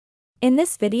In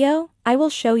this video, I will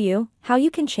show you how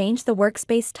you can change the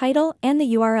workspace title and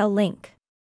the URL link.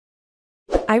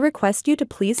 I request you to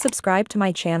please subscribe to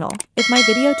my channel if my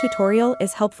video tutorial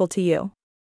is helpful to you.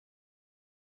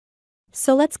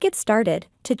 So let's get started.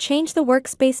 To change the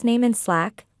workspace name in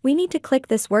Slack, we need to click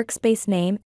this workspace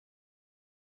name,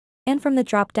 and from the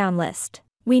drop-down list,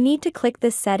 we need to click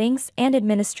this Settings and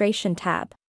Administration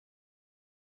tab.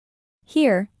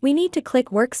 Here, we need to click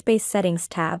Workspace Settings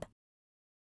tab.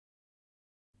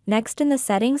 Next, in the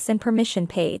Settings and Permission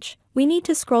page, we need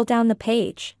to scroll down the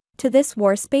page to this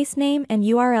Workspace Name and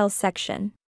URL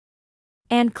section,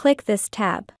 and click this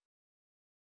tab.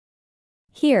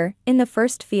 Here, in the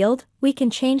first field, we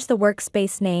can change the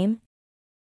workspace name,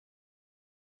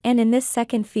 and in this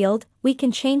second field, we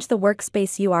can change the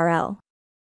workspace URL.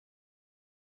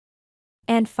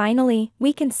 And finally,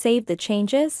 we can save the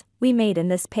changes we made in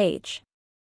this page.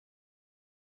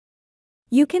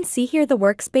 You can see here the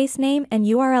workspace name and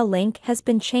URL link has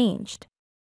been changed.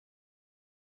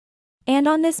 And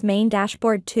on this main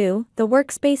dashboard too, the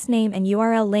workspace name and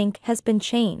URL link has been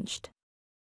changed.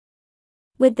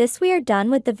 With this, we are done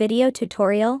with the video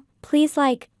tutorial. Please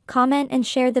like, comment and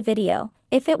share the video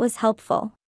if it was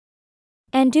helpful.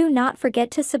 And do not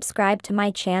forget to subscribe to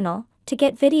my channel to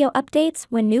get video updates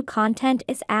when new content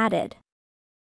is added.